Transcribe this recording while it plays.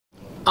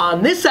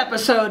On this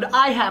episode,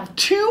 I have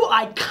two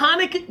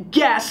iconic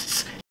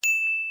guests,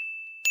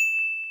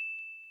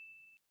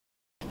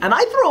 and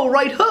I throw a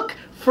right hook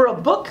for a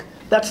book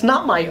that's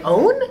not my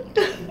own?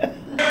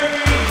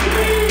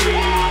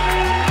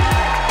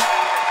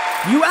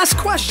 You ask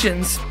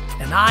questions,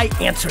 and I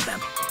answer them.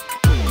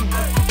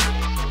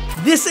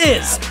 This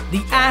is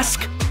the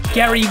Ask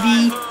Gary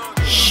V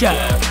Show.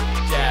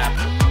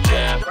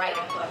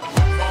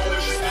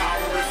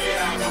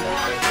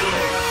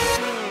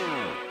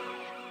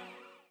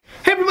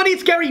 Hey everybody,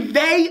 it's Gary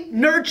V,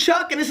 Nerd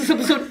Chuck, and this is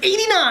episode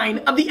 89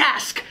 of the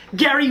Ask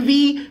Gary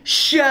V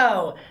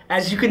Show.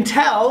 As you can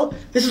tell,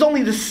 this is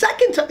only the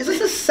second time, is this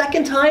the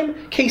second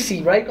time?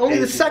 Casey, right? Only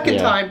the second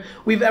time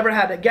we've ever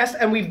had a guest,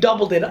 and we've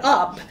doubled it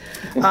up.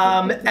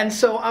 And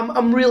so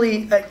I'm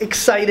really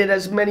excited,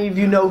 as many of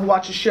you know who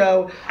watch the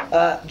show.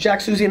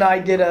 Jack, Suzy, and I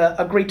did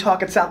a great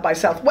talk at South by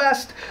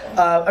Southwest.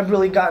 I've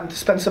really gotten to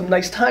spend some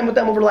nice time with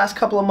them over the last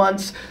couple of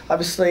months.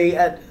 Obviously,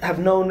 have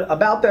known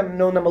about them,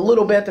 known them a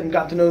little bit, and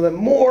gotten to know them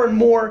more and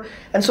more.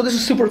 And so this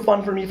is super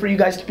fun for me, for you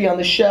guys to be on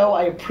the show.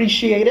 I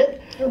appreciate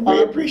it.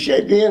 We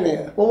appreciate being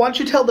here. Well, why don't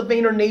you tell the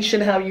Vayner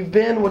Nation how you've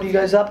been, what are you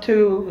guys up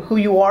to, who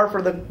you are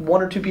for the one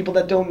or two people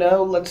that don't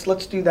know.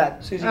 Let's do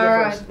that. Suzy, go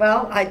first.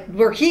 Well,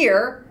 we're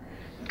here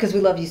because we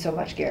love you so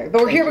much, Gary.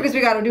 But we're here because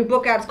we got a new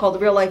book out. It's called the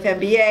Real-Life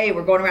MBA.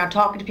 We're going around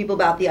talking to people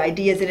about the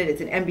ideas in it.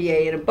 It's an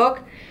MBA in a book.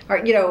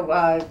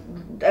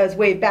 As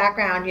way of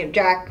background,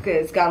 Jack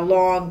has got a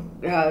long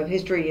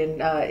history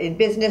in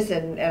business,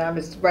 and I'm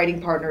his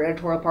writing partner,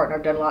 editorial partner.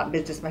 I've done a lot in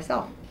business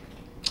myself.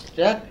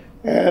 Jack?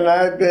 And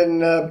I've been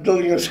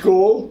building a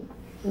school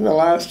in the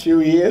last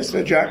few years,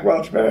 the Jack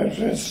Welch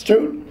Management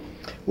Institute.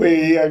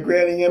 We are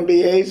granting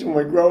MBAs, and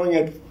we're growing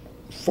at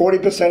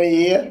 40% a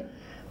year.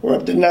 We're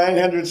up to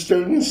 900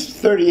 students,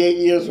 38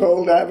 years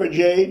old, average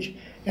age,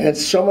 and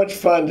it's so much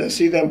fun to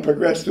see them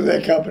progress through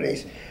their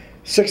companies.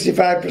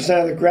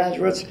 65% of the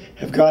graduates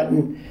have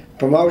gotten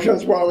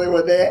promotions while they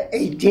were there.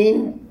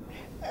 18%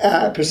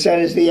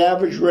 is the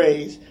average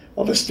raise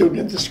of a student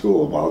at the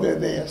school while they're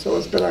there. So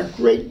it's been a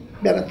great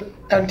benefit.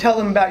 And tell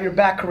them about your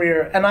back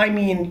career, and I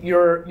mean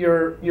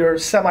your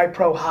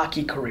semi-pro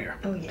hockey career.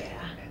 Oh yeah.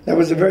 That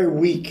was a very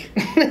weak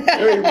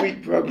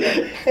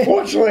program.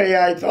 Fortunately,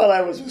 I thought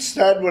I was a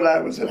stud when I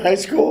was in high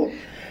school.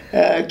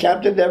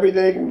 Captained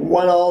everything,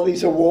 won all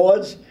these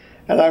awards,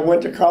 and I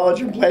went to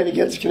college and played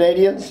against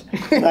Canadians.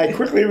 And I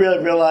quickly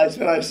realized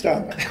that I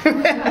stunk. All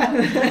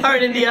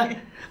right,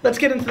 India, let's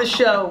get into the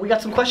show. We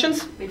got some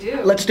questions? We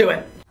do. Let's do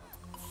it.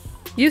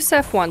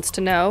 Yusef wants to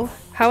know,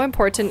 how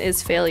important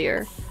is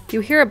failure? You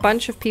hear a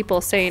bunch of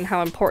people saying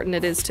how important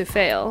it is to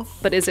fail,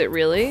 but is it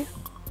really?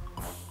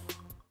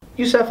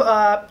 Yusef,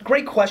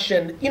 great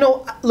question.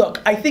 Look,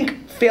 I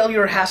think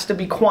failure has to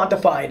be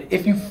quantified.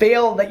 If you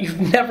fail that you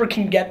never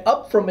can get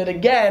up from it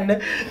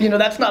again,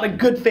 that's not a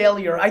good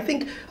failure. I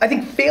think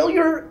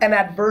failure and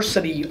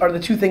adversity are the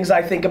two things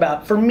I think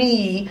about. For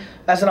me,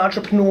 as an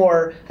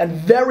entrepreneur, and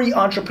very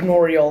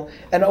entrepreneurial,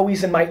 and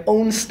always in my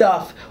own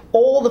stuff,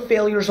 all the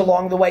failures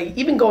along the way,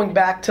 even going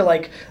back to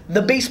like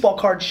the baseball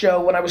card show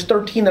when I was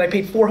 13 that I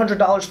paid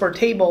 $400 for a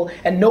table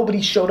and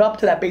nobody showed up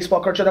to that baseball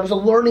card show. That was a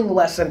learning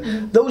lesson.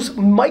 Mm-hmm. Those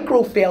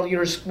micro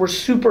failures were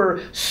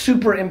super,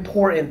 super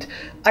important.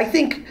 I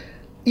think,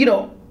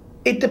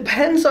 it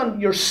depends on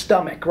your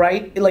stomach,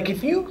 right? Like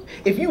if you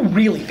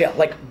really fail,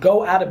 like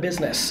go out of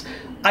business,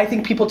 I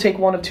think people take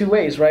one of two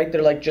ways, right?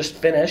 They're like just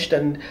finished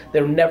and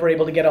they're never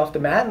able to get off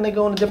the mat and they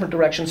go in a different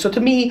direction. So to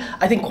me,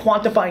 I think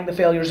quantifying the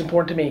failure is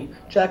important to me.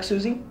 Jack,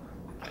 Suzy?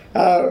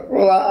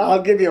 Well,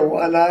 I'll give you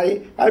one.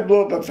 I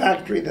blew up a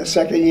factory the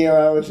second year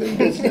I was in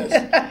business.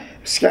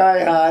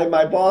 Sky high.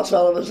 My boss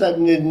all of a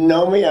sudden didn't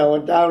know me. I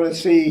went down to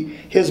see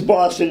his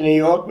boss in New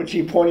York, which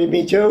he pointed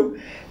me to,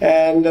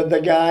 and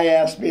the guy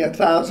asked me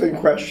 1,000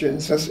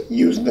 questions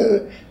using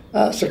the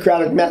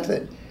Socratic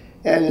method.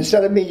 And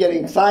instead of me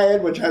getting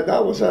fired, which I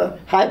thought was a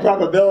high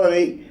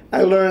probability,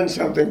 I learned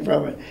something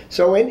from it.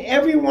 So in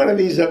every one of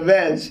these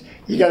events,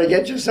 you got to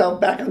get yourself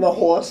back on the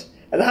horse.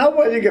 And how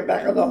well you get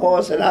back on the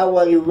horse and how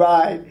well you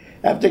ride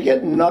after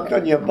getting knocked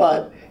on your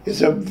butt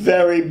is a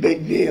very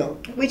big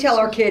deal. We tell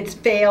our kids,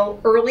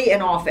 fail early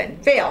and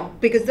often. Fail,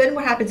 because then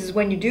what happens is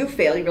when you do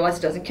fail, you realize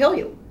it doesn't kill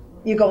you.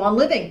 You go on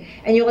living,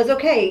 and you realize,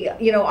 okay,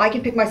 I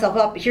can pick myself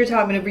up. Here's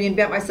how I'm going to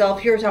reinvent myself.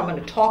 Here's how I'm going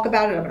to talk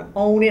about it. I'm going to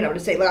own it. I'm going to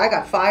say, look, I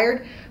got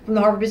fired from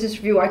the Harvard Business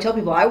Review. I tell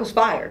people I was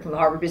fired from the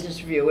Harvard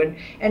Business Review.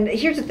 And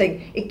here's the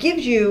thing. It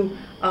gives you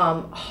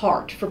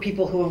heart for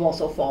people who have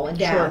also fallen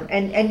down. Sure.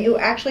 And you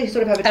actually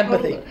sort of have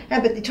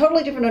a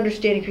totally different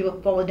understanding of people who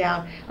have fallen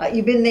down.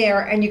 You've been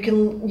there, and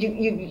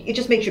it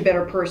just makes you a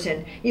better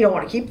person. You don't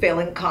want to keep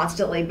failing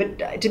constantly,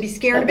 but to be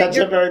scared of it. That's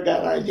a very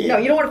bad idea. No,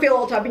 you don't want to fail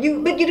all the time, but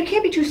you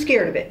can't be too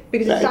scared of it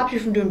because it stops you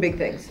from doing big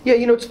things. Yeah,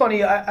 it's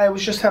funny. I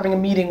was just having a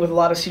meeting with a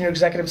lot of senior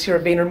executives here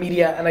at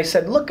VaynerMedia, and I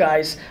said, look,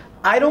 guys,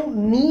 I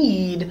don't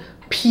need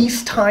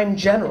peacetime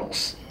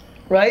generals.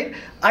 right?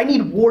 I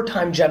need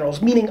wartime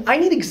generals, meaning I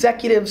need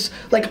executives,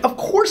 like, of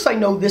course I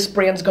know this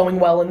brand's going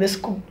well, and this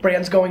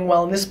brand's going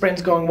well, and this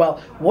brand's going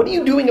well. What are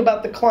you doing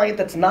about the client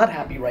that's not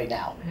happy right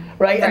now,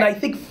 right? And I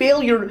think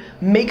failure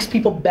makes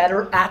people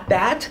better at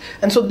that,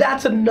 and so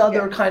that's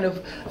another kind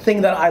of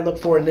thing that I look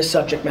for in this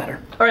subject matter.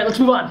 All right, let's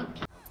move on.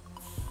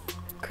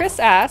 Chris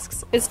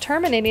asks, is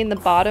terminating the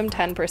bottom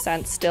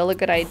 10% still a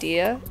good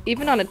idea?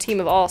 Even on a team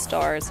of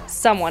all-stars,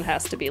 someone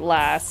has to be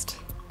last.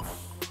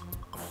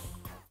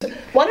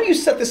 Why don't you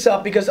set this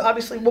up, because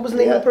obviously, what was the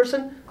name of the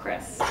person?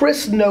 Chris.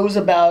 Chris knows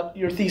about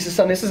your thesis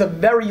on this. This is a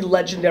very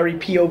legendary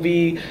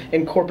POV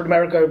in corporate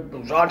America,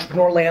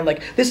 entrepreneur land.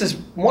 Like, this is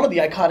one of the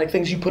iconic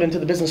things you put into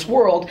the business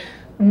world.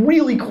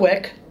 Really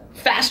quick,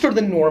 faster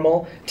than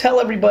normal. Tell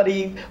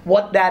everybody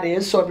what that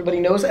is so everybody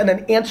knows, and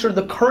then answer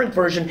the current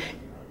version.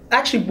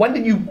 Actually, when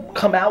did you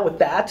come out with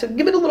that?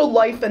 Give it a little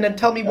life, and then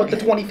tell me what the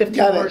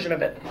 2015 version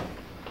of it.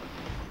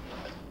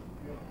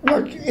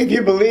 Look, if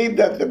you believe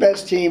that the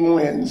best team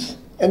wins,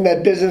 and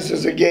that business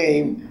is a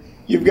game,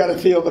 you've got to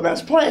field the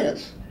best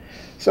players.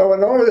 So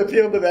in order to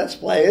field the best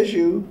players,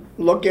 you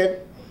look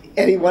at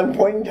any one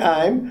point in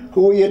time,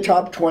 who are your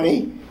top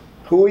 20,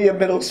 who are your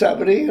middle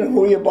 70, and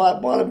who are your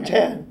bottom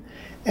 10.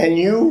 And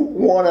you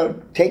want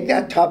to take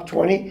that top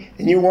 20,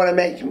 and you want to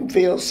make them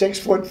feel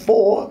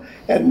 6'4"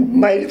 and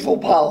mighty full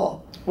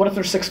power. What if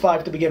they're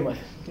 6'5" to begin with?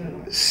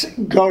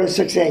 Go to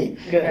 6'8".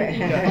 Good.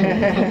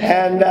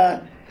 And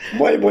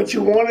what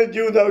you want to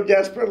do, though,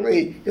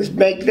 desperately, is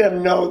make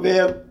them know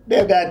they're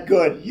that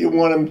good. You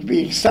want them to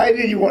be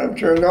excited, you want them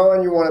turned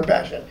on, you want them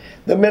passionate.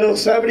 The middle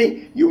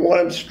 70, you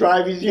want them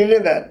striving to get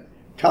in that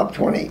top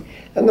 20.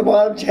 And the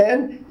bottom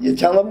 10, you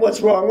tell them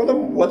what's wrong with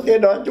them, what they're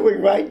not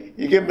doing right,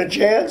 you give them a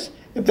chance.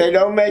 If they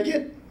don't make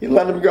it, you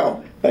let them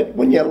go. But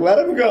when you let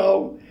them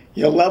go,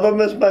 you love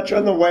them as much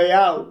on the way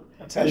out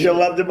as you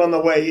loved them on the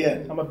way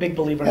in. I'm a big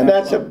believer in and that.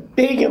 And that's a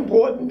big,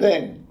 important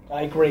thing.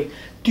 I agree.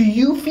 Do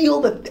you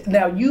feel that,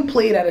 now you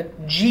played at a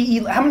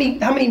GE, how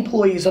many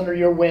employees under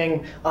your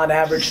wing on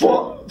average?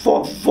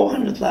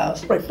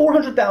 400,000. Right,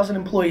 400,000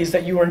 employees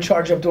that you were in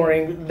charge of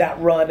during that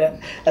run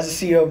as a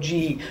CEO of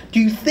GE. Do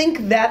you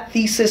think that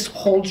thesis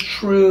holds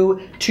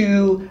true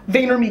to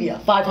VaynerMedia,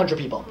 500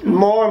 people?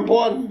 More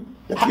important,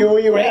 the fewer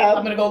you have.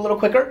 I'm going to go a little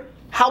quicker.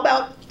 How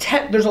about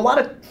 10? There's a lot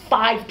of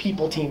 5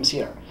 people teams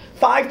here.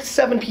 5 to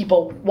 7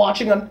 people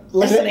watching,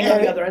 listening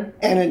on the other end.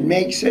 And it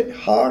makes it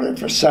harder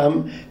for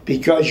some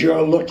because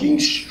you're looking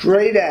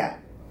straight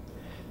at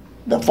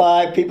the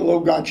 5 people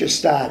who got you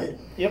started.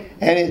 Yep.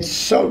 And it's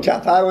so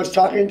tough. I was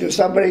talking to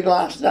somebody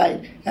last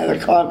night at a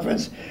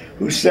conference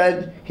who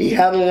said he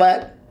had to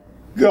let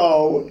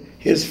go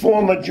his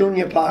former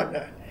junior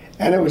partner,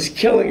 and it was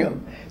killing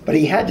him. But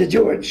he had to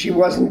do it. She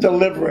wasn't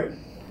delivering.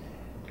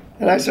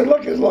 And I said,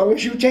 look, as long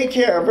as you take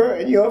care of her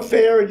and you're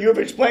fair and you've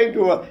explained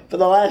to her for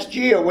the last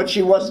year what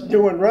she wasn't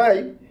doing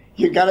right,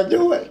 you got to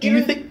do it. Do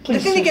you think, the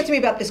thing that gets me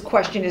about this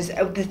question is,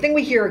 the thing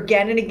we hear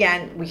again and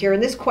again, we hear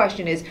in this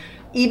question is,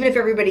 even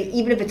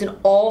if it's an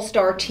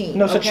all-star team,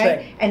 no such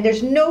thing. And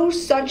there's no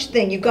such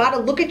thing. You got to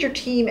look at your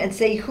team and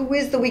say, who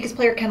is the weakest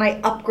player? Can I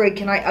upgrade?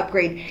 Can I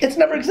upgrade? It's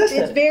never existed.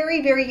 It's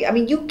very, very, I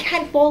mean, you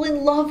can't fall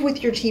in love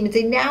with your team and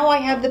say, now I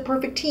have the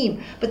perfect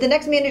team. But the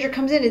next manager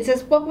comes in and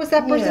says, what was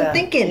that person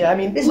thinking? Yeah, I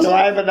mean, so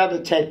I have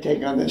another take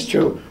on this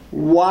too.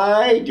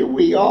 Why do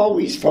we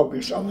always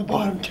focus on the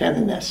bottom 10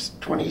 in this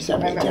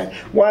 2017?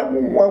 Why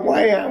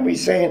aren't we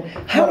saying,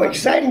 how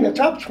exciting, the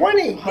top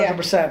 20?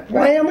 100%.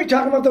 Why aren't we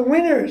talking about the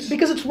winners?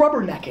 Because it's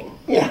rubbernecking.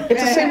 Yeah.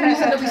 It's the same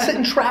reason that we sit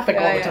in traffic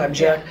all the time,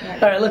 Jack.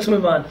 All right, let's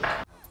move on.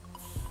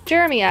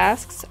 Jeremy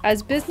asks,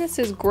 as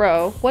businesses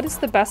grow, what is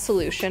the best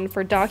solution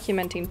for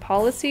documenting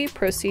policy,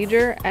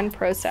 procedure, and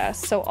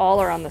process so all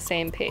are on the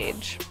same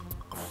page?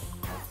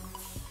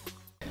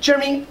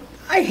 Jeremy,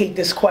 I hate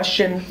this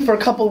question for a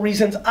couple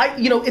reasons.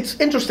 It's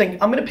interesting.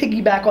 I'm going to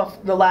piggyback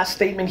off the last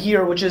statement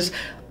here, which is,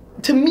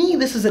 to me,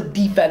 this is a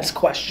defense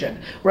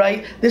question,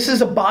 right? This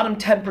is a bottom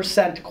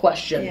 10%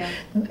 question. Yeah.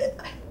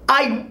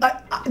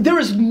 There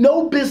is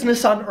no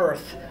business on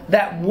earth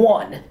that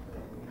won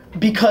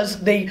because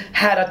they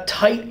had a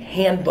tight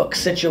handbook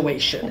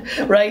situation,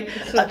 right?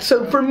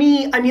 So for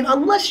me, I mean,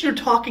 unless you're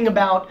talking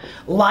about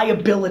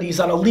liabilities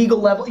on a legal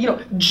level,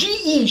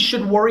 GE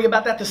should worry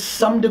about that to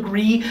some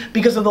degree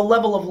because of the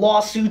level of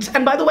lawsuits.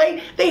 And by the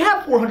way, they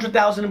have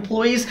 400,000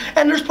 employees,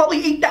 and there's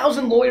probably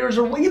 8,000 lawyers,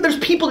 or there's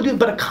people to do.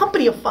 But a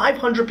company of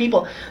 500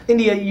 people,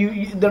 India,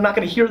 they're not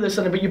going to hear this,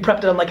 but you prepped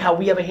it on like how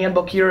we have a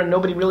handbook here and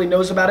nobody really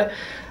knows about it.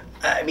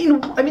 I mean,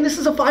 this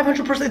is a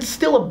 500%. It's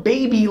still a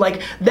baby.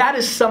 Like, that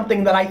is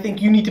something that I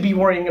think you need to be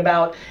worrying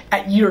about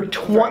at year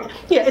 20. Right.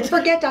 Yeah,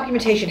 forget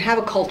documentation. Have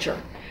a culture.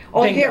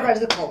 All you care about is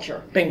the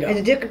culture. Bingo.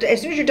 And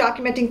as soon as you're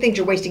documenting things,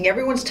 you're wasting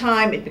everyone's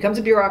time. It becomes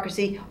a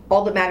bureaucracy.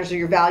 All that matters are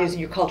your values and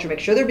your culture. Make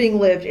sure they're being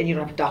lived, and you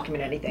don't have to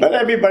document anything. But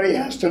everybody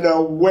has to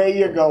know where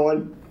you're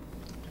going,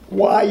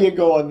 why you're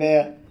going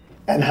there,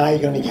 and how you're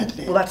going to get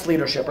there. Well, that's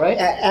leadership, right?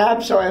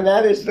 Absolutely, and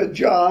that is the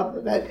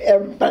job that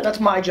everybody. That's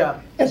my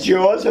job. It's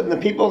yours and the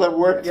people that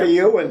work for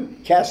you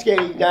and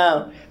cascading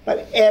down.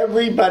 But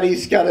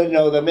everybody's got to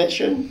know the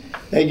mission.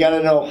 They got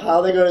to know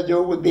how they're going to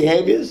do it with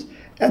behaviors.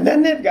 And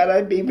then they've got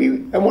to be,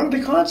 and what are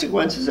the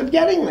consequences of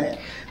getting there?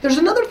 There's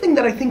another thing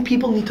that I think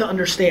people need to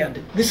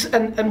understand. This,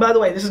 and by the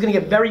way, this is going to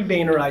get very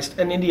Vaynerized,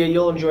 and India,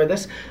 you'll enjoy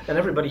this, and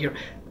everybody here.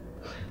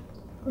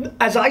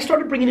 As I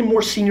started bringing in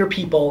more senior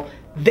people,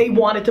 they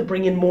wanted to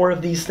bring in more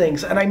of these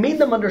things, and I made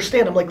them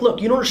understand. I'm like, look,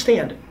 you don't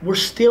understand. We're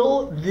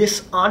still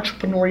this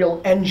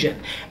entrepreneurial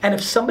engine, and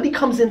if somebody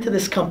comes into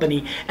this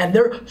company and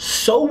they're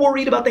so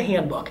worried about the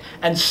handbook,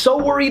 and so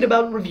worried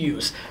about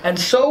reviews, and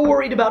so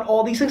worried about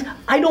all these things,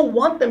 I don't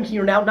want them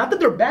here now. Not that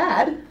they're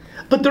bad,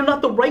 but they're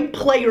not the right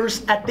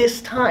players at this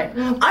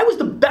time. I was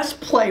the best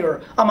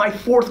player on my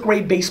 4th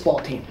grade baseball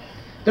team.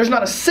 There's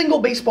not a single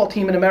baseball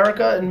team in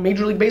America in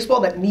Major League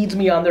Baseball that needs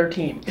me on their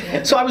team.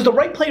 So I was the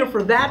right player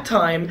for that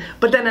time,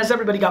 but then as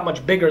everybody got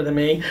much bigger than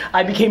me,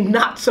 I became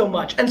not so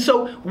much. And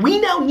so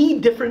we now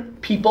need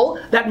different people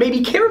that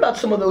maybe care about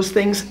some of those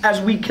things as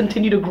we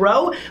continue to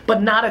grow,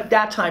 but not at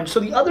that time.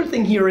 So the other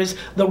thing here is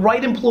the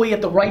right employee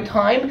at the right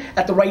time,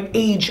 at the right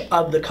age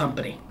of the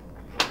company.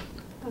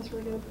 That's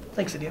really good.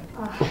 Thanks, India.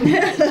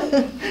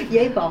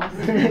 Yay, boss.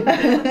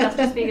 That's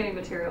just me getting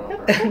material.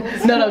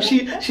 No,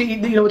 she, you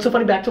know, what's so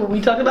funny, back to what we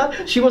talked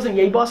about, she wasn't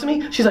yay bossing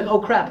me, she's like, oh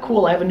crap,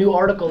 cool, I have a new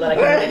article that I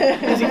can read,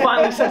 because he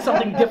finally said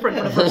something different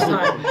for the first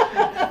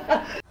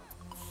time.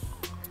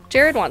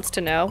 Jared wants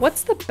to know,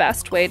 what's the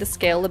best way to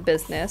scale a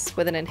business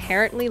with an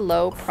inherently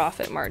low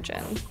profit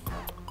margin?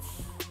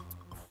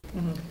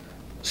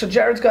 So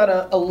Jared's got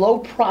a low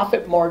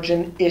profit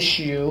margin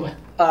issue.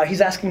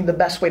 He's asking the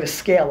best way to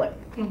scale it.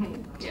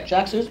 Yeah.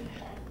 Jack, Suze?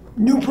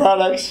 New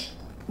products,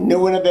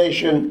 new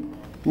innovation,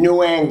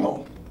 new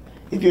angle.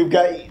 If you've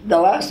got, the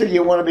last thing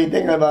you want to be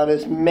thinking about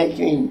is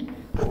making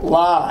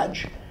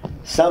large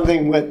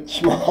something with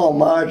small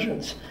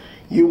margins.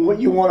 You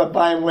want to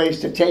find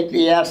ways to take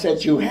the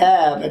assets you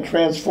have and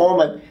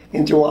transform it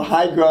into a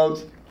high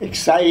growth,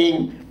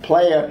 exciting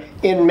player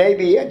in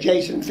maybe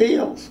adjacent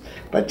fields.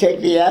 But take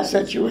the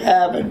assets you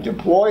have and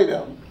deploy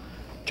them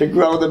to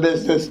grow the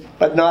business,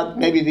 but not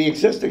maybe the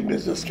existing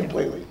business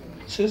completely.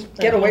 Suze?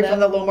 Get away from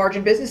the low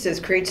margin businesses,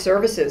 create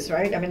services,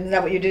 right? I mean, isn't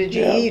that what you did at GE?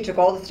 Yeah. You took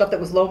all the stuff that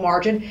was low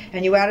margin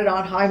and you added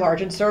on high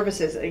margin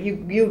services.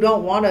 You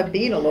don't want to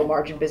be in a low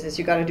margin business.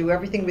 You got to do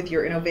everything with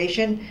your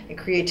innovation and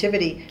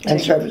creativity And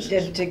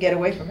services. to get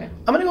away from it.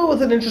 I'm going to go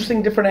with an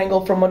interesting different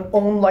angle from an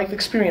own life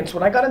experience.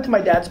 When I got into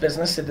my dad's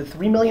business, it did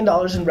 $3 million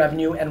in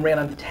revenue and ran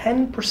on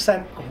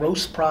 10%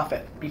 gross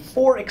profit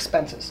before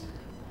expenses.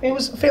 It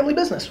was a family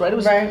business, right? It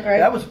was,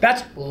 Right.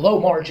 That's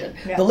low margin.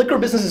 Yeah. The liquor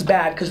business is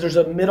bad because there's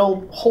a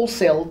middle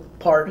wholesale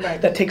part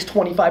Right. that takes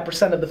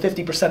 25% of the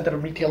 50% that a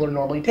retailer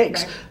normally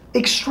takes. Right.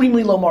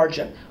 Extremely low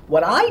margin.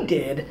 What I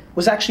did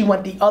was actually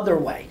went the other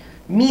way,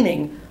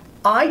 meaning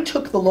I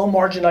took the low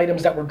margin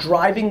items that were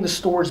driving the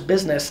store's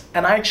business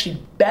and I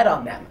actually bet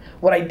on them.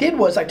 What I did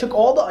was I took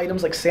all the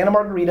items like Santa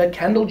Margarita,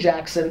 Kendall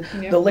Jackson,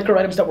 the liquor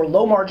items that were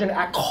low margin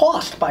at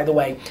cost, by the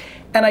way,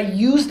 and I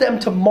used them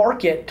to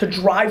market, to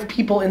drive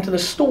people into the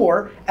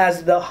store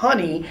as the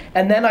honey,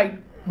 and then I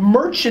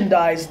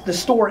merchandised the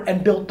store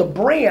and built the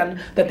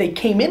brand that they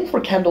came in for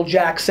Kendall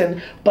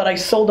Jackson, but I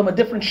sold them a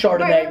different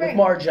Chardonnay with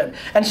margin.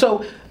 And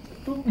so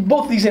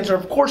both of these answers are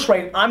of course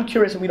right. I'm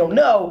curious, and we don't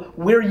know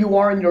where you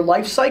are in your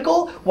life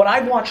cycle. What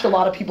I've watched a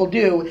lot of people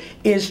do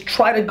is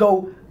try to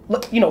go,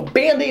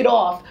 Band-Aid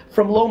off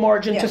from low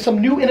margin to some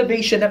new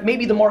innovation that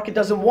maybe the market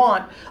doesn't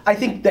want. I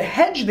think the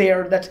hedge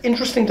there that's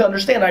interesting to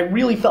understand, I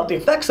really felt the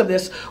effects of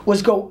this,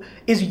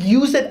 is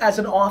use it as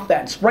an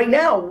offense. Right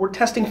now, we're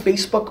testing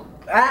Facebook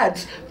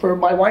ads for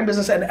my wine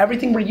business, and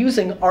everything we're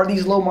using are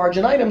these low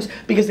margin items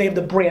because they have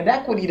the brand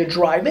equity to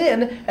drive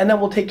in, and then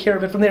we'll take care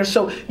of it from there.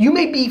 So you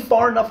may be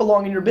far enough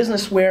along in your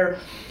business where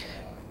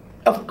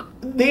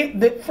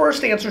the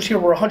first answers here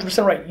were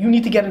 100% right. You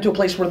need to get into a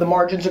place where the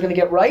margins are going to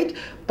get right,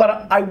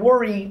 but I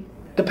worry,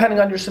 depending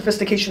on your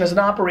sophistication as an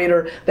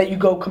operator, that you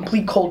go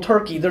complete cold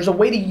turkey. There's a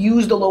way to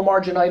use the low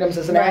margin items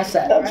as an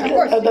asset. That's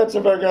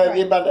a very good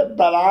idea,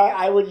 but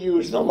I would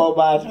use the low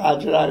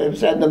margin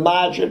items and the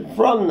margin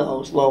from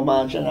those low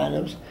margin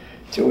items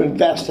to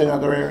invest in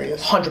other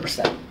areas.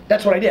 100%.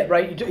 That's what I did,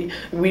 right?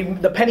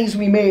 The pennies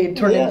we made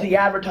turned into the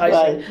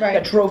advertising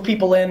that drove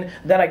people in,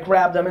 then I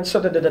grabbed them, and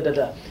so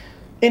da-da-da-da-da.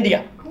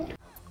 India.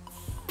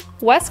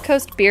 West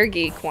Coast Beer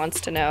Geek wants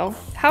to know,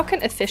 how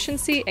can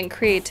efficiency and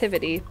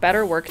creativity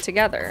better work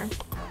together?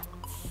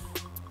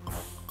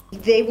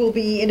 They will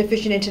be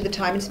inefficient into the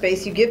time and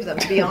space you give them,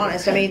 to be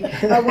honest.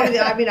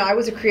 I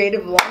was a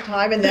creative a long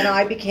time, and then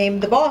I became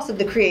the boss of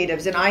the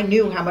creatives, and I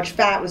knew how much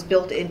fat was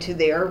built into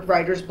their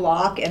writer's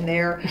block and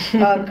their,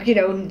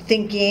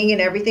 thinking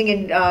and everything,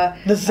 and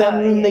the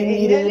zen they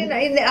needed.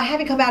 And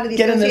having come out of the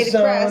Associated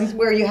Press,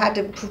 where you had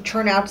to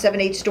churn out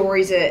 7-8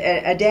 stories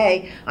a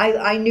day,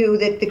 I knew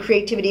that the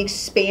creativity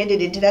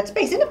expanded into that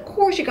space. And of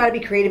course, you got to be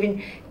creative,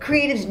 and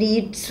creatives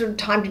need sort of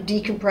time to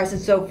decompress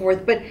and so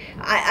forth. But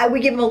I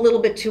would give them a little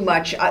bit too much.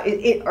 much,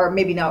 or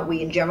maybe not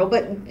we in general,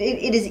 but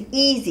it is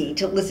easy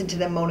to listen to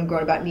them moan and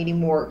groan about needing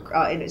more.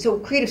 So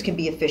creatives can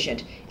be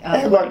efficient.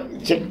 And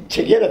look,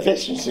 to get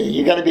efficiency,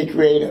 you got to be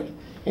creative,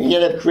 and you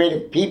got to have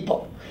creative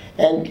people.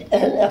 And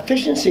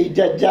efficiency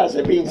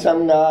doesn't mean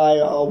some guy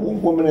or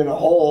woman in a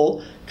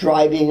hole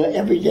driving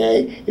every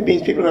day. It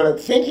means people that are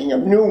thinking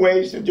of new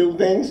ways to do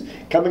things,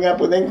 coming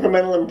up with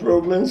incremental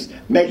improvements,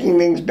 making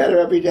things better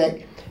every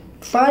day.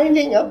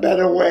 Finding a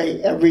better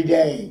way every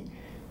day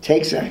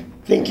takes a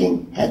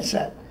thinking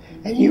headset.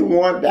 And you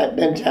want that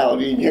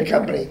mentality in your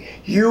company.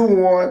 You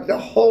want the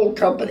whole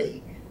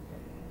company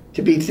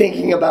to be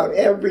thinking about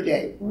every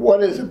day,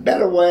 what is a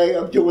better way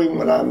of doing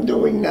what I'm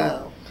doing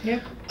now? Yeah.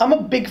 I'm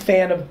a big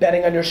fan of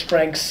betting on your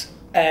strengths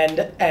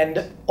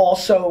and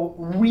also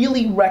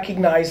really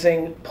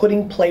recognizing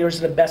putting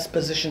players in the best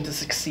position to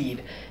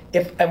succeed.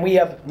 And we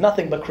have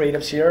nothing but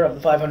creatives here. Of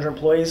the 500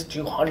 employees,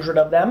 200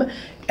 of them.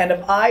 And if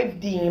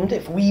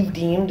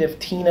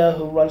Tina,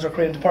 who runs our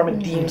creative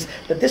department, deems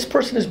that this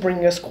person is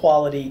bringing us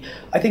quality,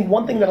 I think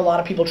one thing that a lot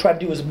of people try to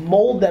do is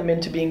mold them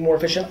into being more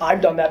efficient. I've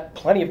done that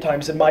plenty of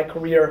times in my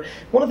career.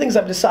 One of the things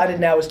I've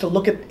decided now is to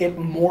look at it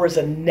more as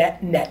a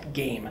net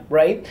game,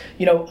 right?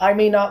 You know, I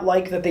may not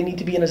like that they need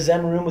to be in a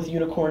Zen room with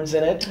unicorns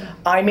in it.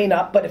 I may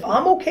not, but if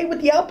I'm okay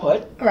with the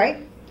output, Right.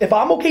 if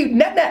I'm okay,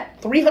 net,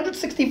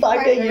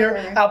 365-day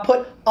year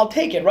output, I'll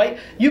take it, right?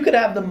 You could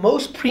have the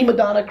most prima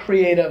donna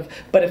creative,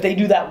 but if they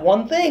do that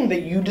one thing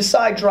that you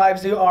decide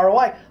drives the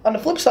ROI, on the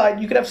flip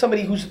side, you could have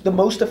somebody who's the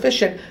most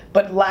efficient,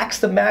 but lacks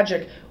the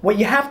magic. What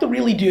you have to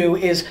really do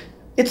is,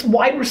 it's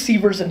wide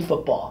receivers in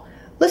football.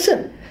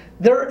 Listen,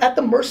 they're at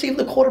the mercy of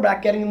the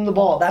quarterback getting them the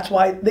ball. That's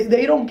why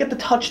they don't get to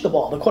touch the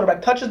ball. The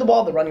quarterback touches the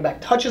ball, the running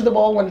back touches the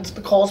ball when it's the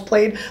call's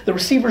played. The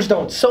receivers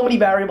don't. So many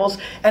variables,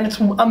 and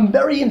I'm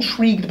very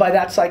intrigued by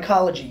that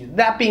psychology.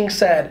 That being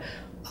said,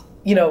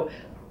 you know,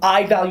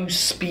 I value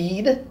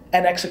speed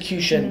and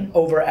execution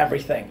over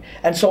everything.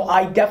 And so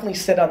I definitely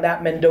sit on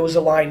that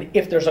Mendoza line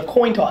if there's a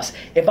coin toss.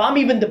 If I'm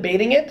even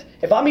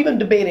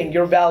debating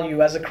your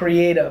value as a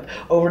creative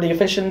over the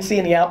efficiency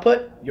and the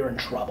output, you're in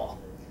trouble.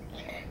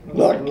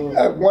 Look,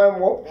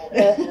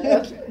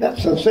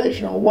 that's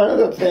sensational. One of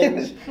the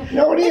things,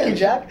 no, it is. Thank you,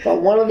 Jack.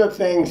 But one of the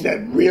things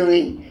that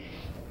really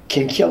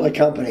can kill a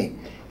company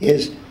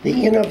is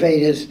the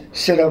innovators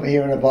sit over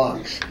here in a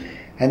box,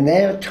 and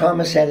they're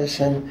Thomas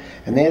Edison,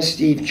 and they're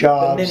Steve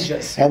Jobs, The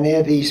ninjas. and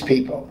they're these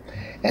people.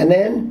 And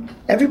then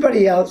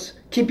everybody else,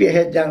 keep your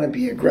head down and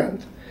be a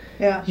grunt.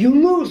 Yeah. You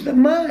lose the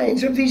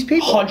minds of these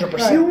people.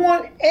 100%. You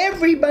want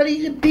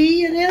everybody to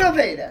be an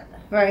innovator.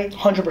 Right.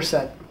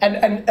 100%.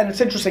 And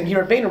it's interesting, here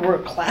at Vayner, we're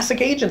a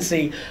classic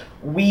agency.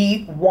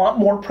 We want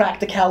more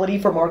practicality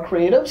from our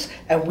creatives,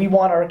 and we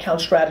want our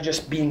account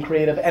strategists being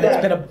creative, and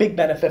it's been a big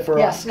benefit for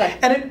us. Right.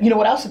 And you know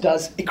what else it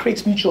does? It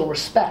creates mutual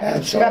respect.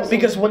 Absolutely.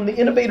 Because when the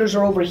innovators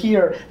are over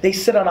here, they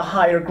sit on a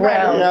higher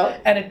ground,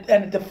 and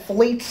it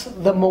deflates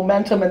the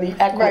momentum and the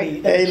equity.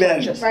 Right. that it's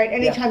Amen. just- Right.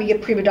 Anytime you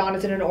get prima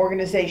donnas in an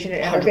organization,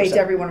 it elevates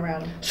 100%. everyone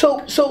around them.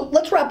 So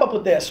let's wrap up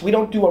with this. We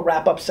don't do a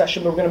wrap-up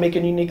session, but we're going to make a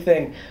unique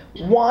thing.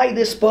 Why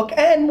this book?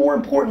 And more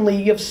importantly,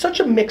 you have such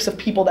a mix of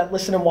people that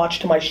listen and watch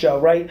to my show,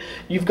 right?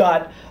 You've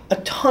got a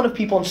ton of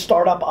people in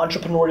startup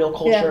entrepreneurial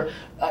culture.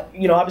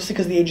 You know, obviously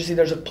because of the agency,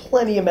 there's a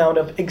plenty amount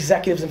of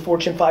executives in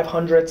Fortune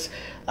 500s,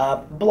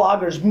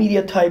 bloggers,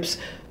 media types.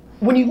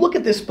 When you look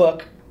at this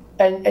book,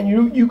 and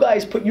you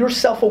guys put your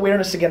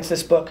self-awareness against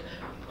this book,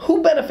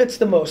 who benefits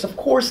the most? Of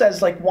course,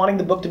 as like wanting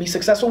the book to be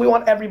successful, we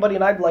want everybody,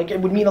 and it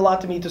would mean a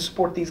lot to me to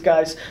support these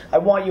guys. I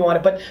want you on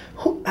it. But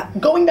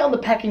going down the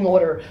pecking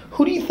order,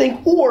 who do you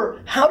think, or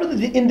how do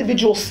the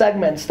individual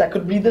segments that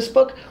could read this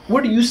book,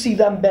 where do you see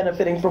them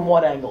benefiting from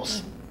what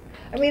angles?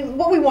 I mean,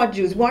 what we want to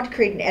do is we want to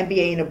create an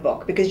MBA in a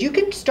book, because you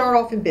can start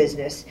off in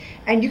business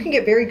and you can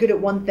get very good at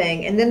one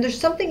thing, and then there's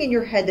something in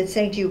your head that's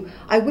saying to you,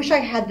 I wish I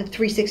had the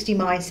 360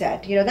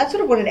 mindset. You know, that's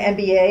sort of what an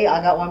MBA,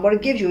 I got one, what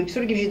it gives you. It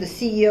sort of gives you the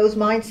CEO's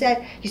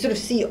mindset. You sort of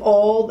see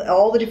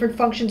all the different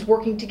functions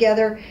working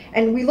together,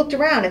 and we looked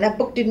around and that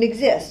book didn't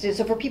exist.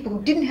 So for people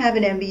who didn't have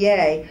an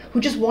MBA, who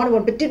just wanted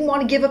one but didn't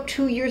want to give up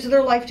 2 years of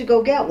their life to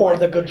go get one. Or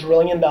the $1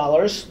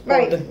 $4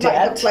 right, or the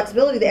debt. Right, the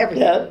flexibility, the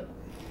everything. Yeah.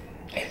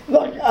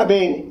 Look, I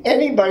mean,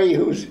 anybody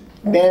who's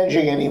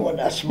managing anyone,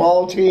 a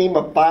small team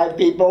of 5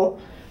 people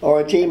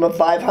or a team of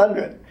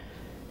 500,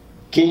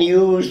 can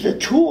use the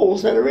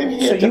tools that are in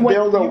here to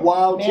build a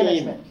wild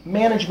team.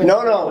 Management.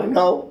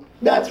 No.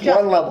 That's Just-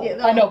 one level.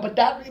 yeah, I know, but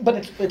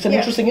it's an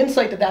interesting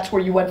insight that's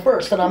where you went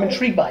first, and I'm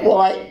intrigued by it.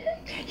 Well,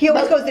 He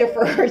always goes there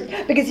first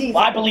because he's.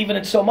 I believe in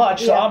it so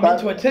much, so I'm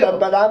into it too.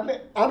 But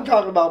I'm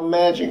talking about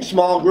managing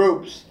small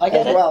groups I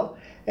get as it. well.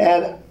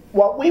 And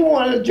what we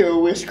want to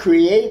do is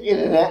create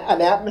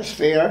an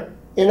atmosphere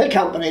in a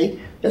company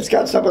that's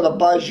got some of the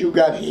buzz you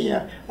got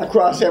here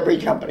across every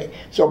company.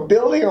 So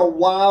building a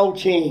wow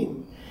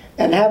team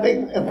and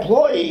having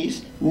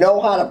employees know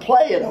how to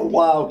play in a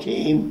wow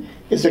team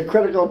is a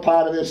critical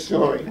part of this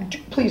story.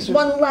 Please.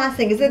 One last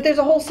thing is that there's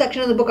a whole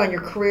section of the book on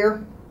your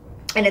career.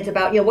 And it's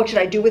about, what should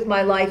I do with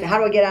my life? How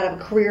do I get out of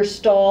a career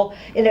stall?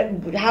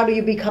 How do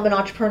you become an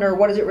entrepreneur?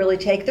 What does it really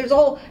take? There's a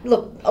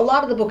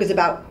lot of the book is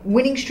about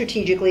winning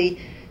strategically,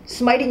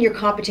 smiting your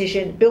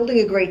competition, building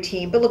a great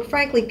team. But look,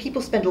 frankly,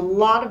 people spend a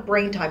lot of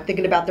brain time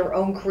thinking about their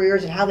own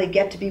careers and how they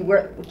get to be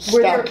where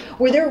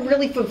they're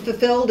really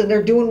fulfilled and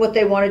they're doing what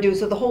they want to do.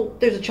 So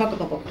there's a chunk of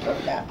the book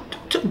about that.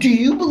 Do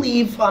you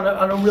believe, on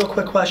a real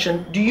quick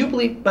question, do you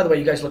believe, by the way,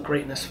 you guys look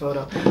great in this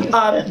photo.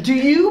 Do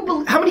you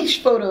believe, how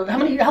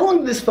long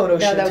did this photo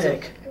shoot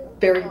take?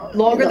 Very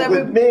longer than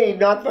with me,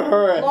 not for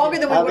her. Longer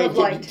than we would have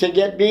liked. To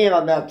get me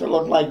on that to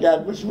look like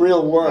that was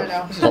real work.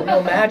 This is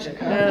real magic.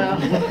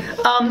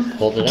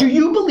 Do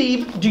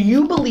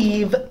you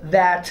believe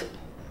that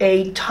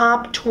a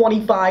top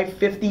 25,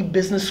 50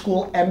 business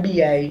school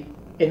MBA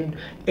in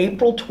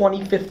April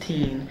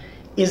 2015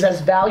 is as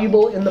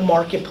valuable in the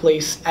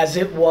marketplace as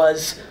it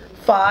was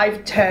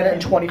 5, 10,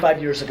 and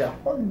 25 years ago?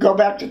 Go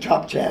back to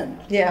top 10.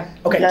 Yeah.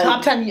 Okay,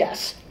 top 10,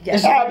 yes.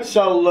 Yes.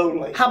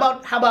 Absolutely. How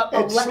about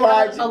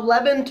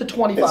 11 to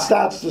 25? It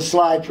starts to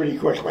slide pretty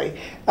quickly.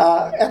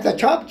 At the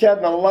top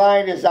 10, the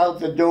line is out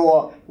the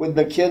door with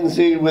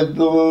McKinsey, with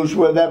Blues,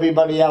 with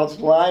everybody else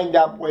lined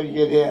up waiting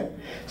to get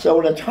in. So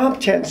in a top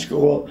 10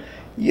 school,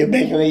 you're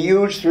making a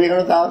huge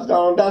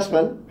 $300,000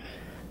 investment.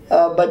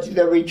 But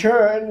the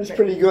return is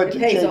pretty good. It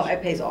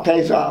pays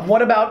off.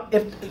 What about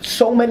if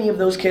so many of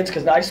those kids,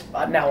 because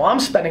now I'm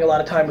spending a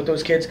lot of time with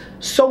those kids,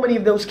 so many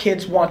of those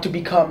kids want to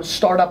become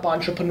startup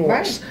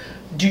entrepreneurs. Right.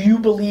 Do you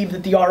believe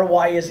that the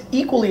ROI is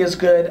equally as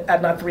good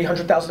at that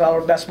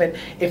 $300,000 investment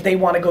if they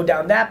want to go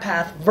down that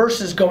path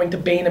versus going to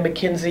Bain and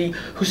McKinsey,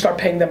 who start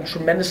paying them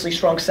tremendously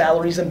strong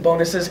salaries and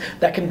bonuses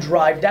that can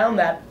drive down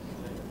that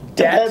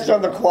debt? Depends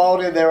on the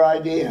quality of their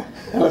idea.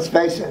 Let's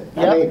face it.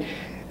 Yep. I mean,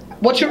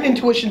 what's your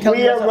intuition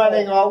telling you?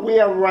 We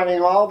are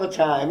running all the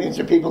time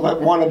into people that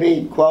want to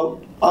be,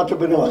 quote,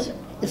 entrepreneurs.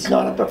 It's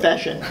not a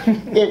profession.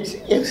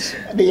 It's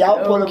the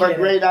output of a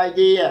great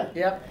idea.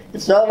 Yep.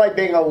 It's not like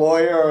being a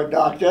lawyer or a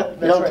doctor.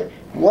 That's right.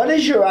 What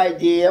is your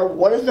idea?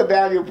 What is the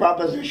value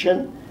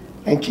proposition?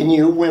 And can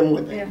you win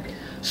with it? Yeah.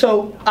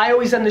 So I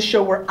always end the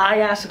show where I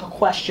ask a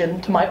question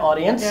to my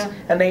audience,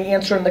 and they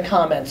answer in the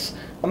comments.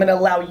 I'm going to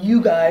allow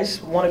you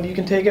guys, one of you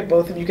can take it,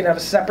 both of you can have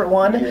a separate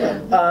one.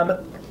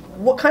 Yeah.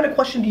 What kind of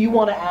question do you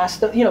want to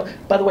ask?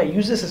 By the way,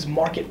 use this as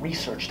market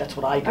research. That's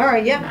what I do. All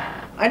right,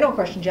 yeah. I know a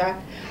question,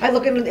 Jack. I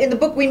look in the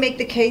book. We make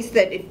the case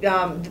that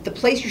that the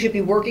place you should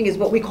be working is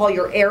what we call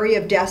your area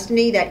of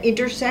destiny, that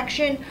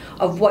intersection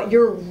of what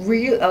you're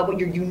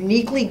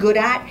uniquely good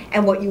at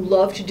and what you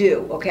love to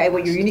do. Okay,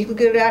 what you're uniquely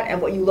good at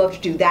and what you love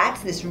to do.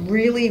 That's this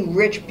really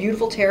rich,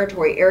 beautiful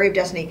territory, area of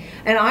destiny.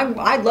 And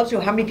I'd love to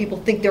know how many people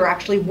think they're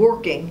actually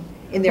working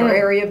in their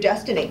area of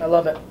destiny. I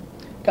love it.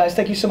 Guys,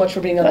 thank you so much for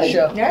being on the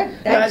show. Yeah,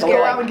 guys,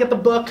 go out and get the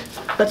book.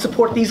 Let's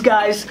support these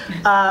guys.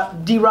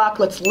 D-Rock,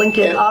 let's link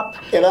it up.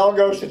 It all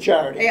goes to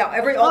charity. Yeah,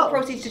 all the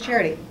proceeds to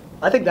charity.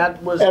 I think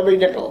that was... Every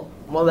nickel.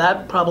 Well,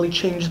 that probably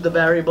changed the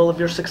variable of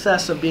your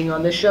success of being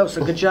on this show.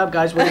 So good job,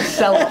 guys. Way to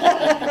sell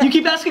it. You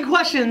keep asking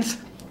questions,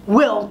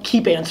 we'll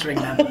keep answering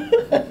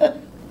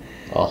them.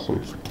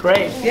 Awesome.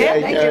 Great. Yeah,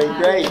 thank you.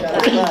 Great.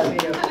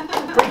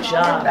 Great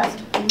job.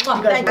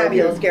 Thank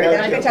you, Gary.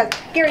 That's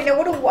fantastic. Gary, now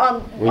what do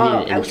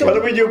What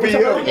do we do for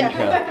you?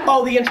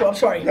 Oh, the intro. I'm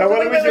sorry. Now,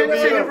 what do we do for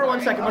Save it you? for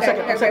 1 second. But then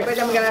we're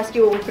going to ask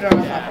you what we put on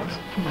our platforms.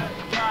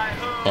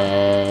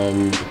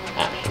 And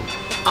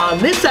action. On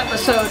this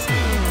episode...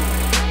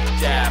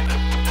 Dab.